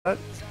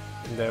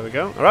There we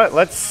go. Alright,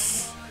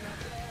 let's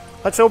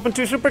open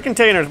 2 super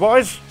containers,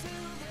 boys.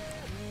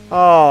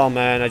 Oh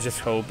man, I just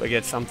hope I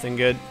get something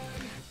good.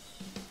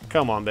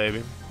 Come on,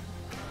 baby.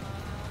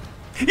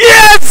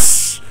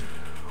 Yes!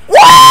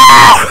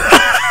 Wow!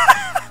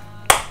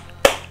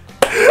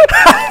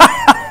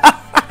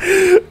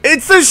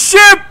 It's a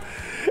ship!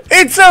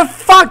 It's a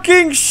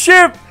fucking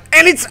ship!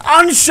 And it's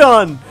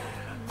Anshan!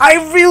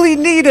 I really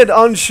needed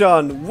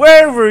Anshan.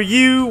 Where were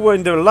you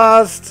when the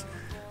last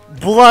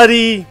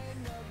bloody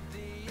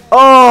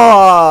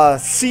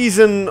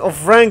season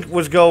of rank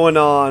was going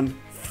on?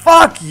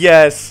 Fuck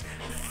yes!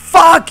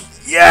 Fuck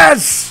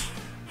yes!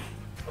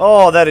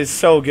 Oh, that is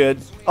so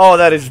good. Oh,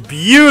 that is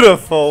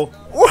beautiful.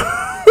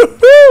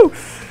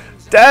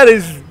 That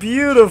is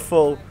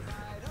beautiful.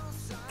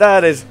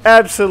 That is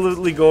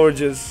absolutely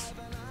gorgeous.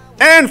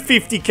 And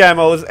 50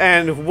 camos,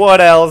 and what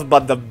else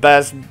but the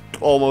best,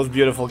 almost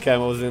beautiful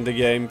camos in the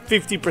game.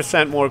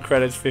 50% more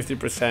credits,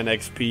 50%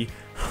 XP.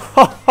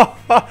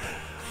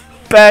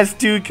 Best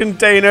 2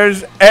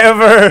 containers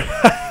ever.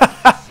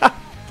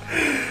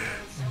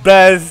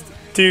 Best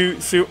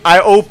 2 I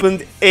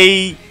opened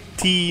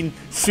 18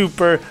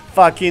 super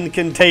fucking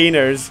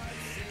containers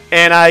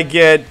and I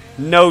get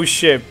no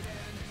ship.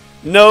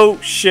 No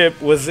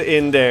ship was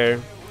in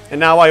there. And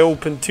now I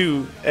opened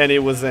 2 and it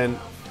was in.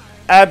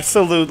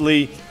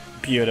 Absolutely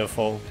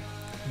beautiful.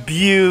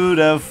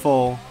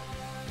 Beautiful.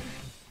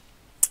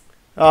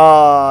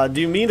 Do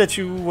you mean that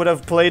you would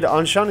have played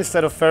Anshan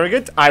instead of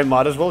Farragut? I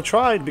might as well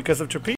try it because of Trapeze.